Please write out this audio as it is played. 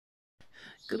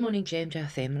Good morning, Jam Jar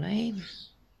family.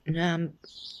 Um,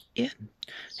 yeah,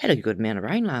 had a good amount of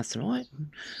rain last night.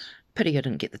 Pity I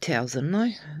didn't get the towels in though.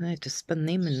 I had to spin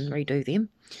them and redo them.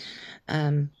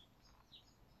 Um,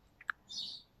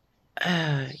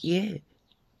 yeah,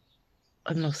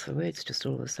 I've lost the words just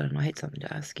all of a sudden. I had something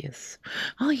to ask, yes.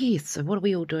 Oh, yes, so what are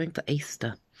we all doing for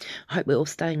Easter? I hope we're all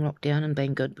staying locked down and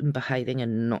being good and behaving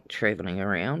and not travelling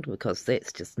around because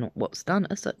that's just not what's done,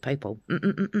 is it, people?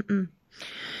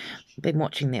 Been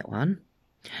watching that one.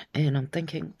 And I'm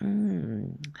thinking,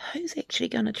 who's actually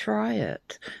going to try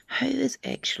it? Who is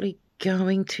actually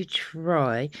going to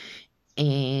try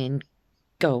and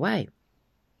go away?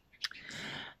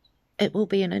 It will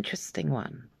be an interesting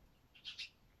one.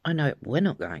 I know we're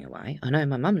not going away. I know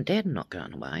my mum and dad are not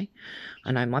going away.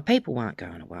 I know my people aren't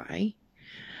going away.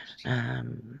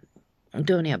 I'm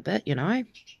doing our bit, you know.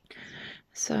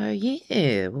 So,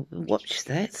 yeah, we'll watch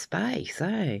that space,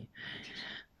 eh?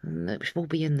 And it will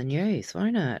be in the news,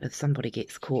 won't it? If somebody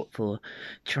gets caught for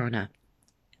trying to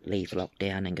leave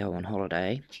lockdown and go on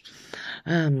holiday.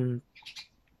 The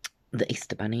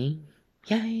Easter Bunny.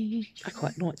 Yay! I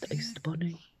quite like the Easter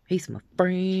Bunny. He's my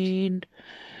friend.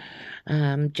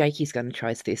 Jakey's going to try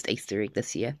his first Easter egg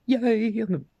this year. Yay!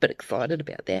 I'm a bit excited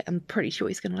about that. I'm pretty sure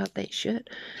he's going to love that shit.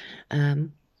 Yeah.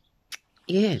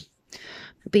 It'll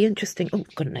be interesting. Oh,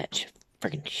 got an itch.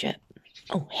 Friggin' shit.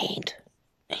 Oh, hand.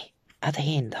 Hey, other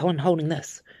hand. The one holding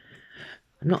this.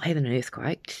 I'm not having an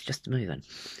earthquake. It's just moving.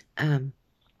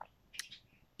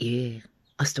 Yeah.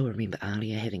 I still remember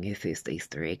Alia having her first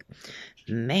Easter egg.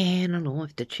 Man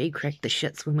alive, did she crack the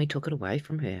shits when we took it away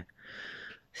from her.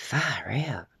 Far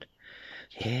out.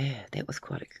 Yeah, that was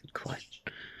quite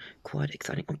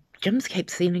exciting. Oh, Jim's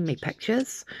keeps sending me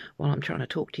pictures while I'm trying to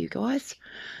talk to you guys,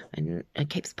 and it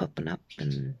keeps popping up,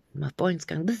 and my phone's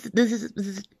going.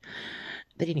 Bzz.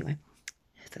 But anyway,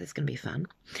 so that's going to be fun.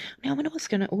 Now, I wonder what's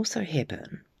going to also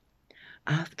happen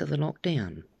after the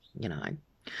lockdown. You know,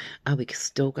 are we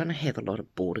still going to have a lot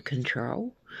of border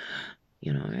control?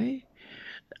 You know,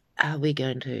 are we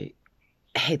going to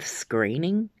have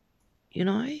screening? You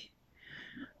know,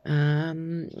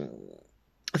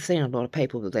 I've seen a lot of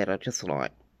people that are just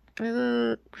like,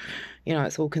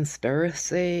 it's all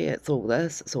conspiracy, it's all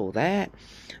this, it's all that.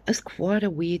 It's quite a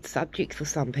weird subject for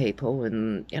some people,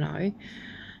 and yeah,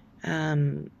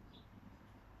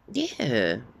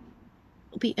 it'll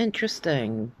be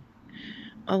interesting.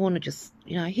 I want to just,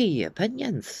 hear your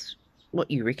opinions, what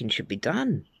you reckon should be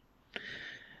done.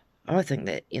 I think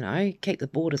that, keep the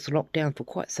borders locked down for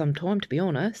quite some time, to be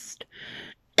honest.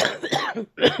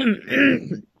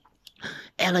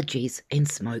 Allergies and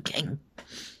smoking.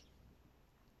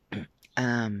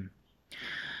 It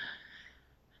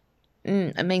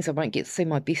means I won't get to see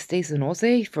my besties in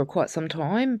Aussie for quite some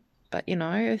time. But,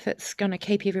 if it's going to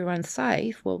keep everyone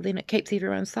safe, well, then it keeps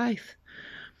everyone safe.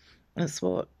 That's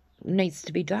what needs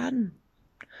to be done.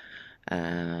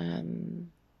 There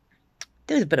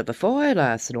was a bit of a fire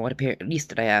last night,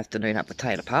 yesterday afternoon up the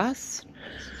Taylor Pass.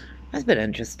 That's a bit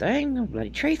interesting. A bloody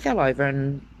tree fell over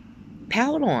and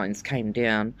power lines came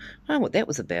down. I don't know what that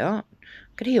was about.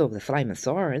 Could hear all the flaming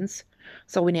sirens.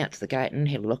 So I went out to the gate and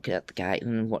had a look at the gate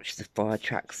and watched the fire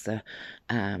trucks, the,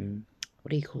 what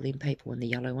do you call them people in the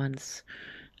yellow ones?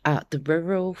 The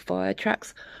rural fire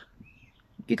trucks.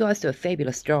 You guys do a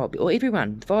fabulous job. Or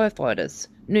everyone, firefighters,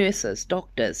 nurses,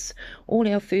 doctors, all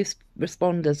our first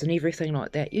responders and everything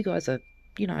like that. You guys are,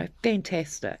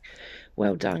 fantastic.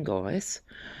 Well done, guys.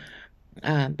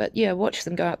 But yeah, watch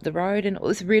them go up the road, and it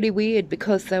was really weird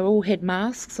because they all had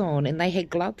masks on and they had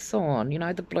gloves on,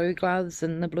 the blue gloves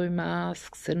and the blue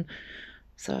masks. And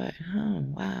so, oh,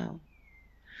 wow,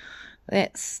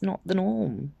 that's not the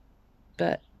norm.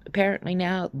 But apparently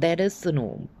now that is the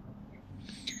norm.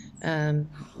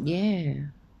 Yeah.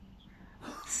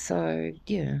 So,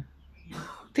 yeah,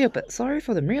 feel a bit sorry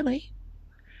for them, really.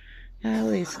 All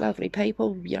these lovely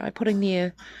people, putting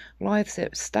their lives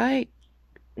at stake.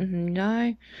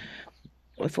 No,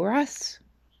 for us,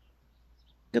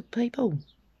 good people,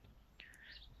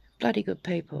 bloody good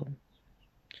people.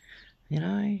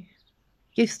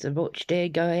 Used to watch Dad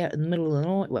go out in the middle of the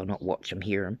night. Well, not watch him,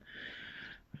 hear him.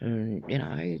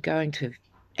 And, going to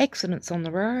accidents on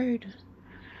the road.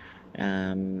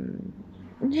 And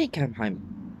he came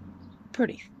home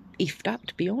pretty effed up,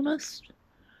 to be honest.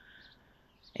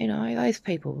 Those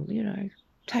people,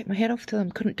 take my hat off to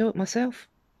them. Couldn't do it myself.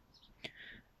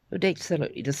 It would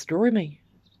absolutely destroy me.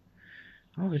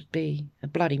 I would be a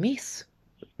bloody mess.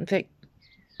 In fact,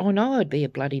 I know I'd be a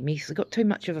bloody mess. I got too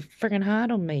much of a friggin'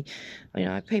 heart on me.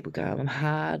 People go, I'm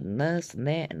hard and this and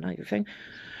that and everything.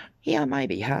 Yeah, I may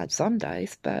be hard some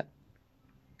days, but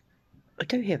I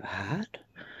do have a heart.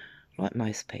 like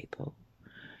most people.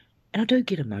 And I do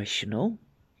get emotional,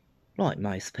 like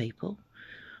most people.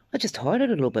 I just hide it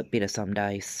a little bit better some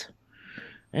days.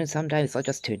 And some days I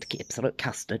just turn to absolute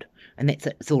custard, and that's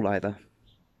it, it's all over.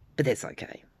 But that's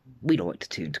okay. We like to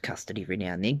turn to custard every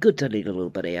now and then. Good to let a little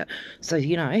bit out. So,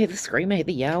 have the screamer, have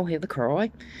the yell, have the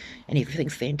cry, and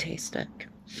everything's fantastic.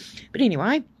 But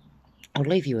anyway, I'll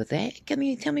leave you with that. Tell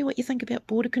me what you think about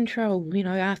border control,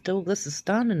 after all this is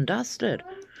done and dusted.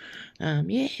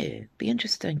 Yeah, be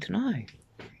interesting to know.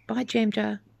 Bye, Jam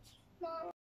Jar.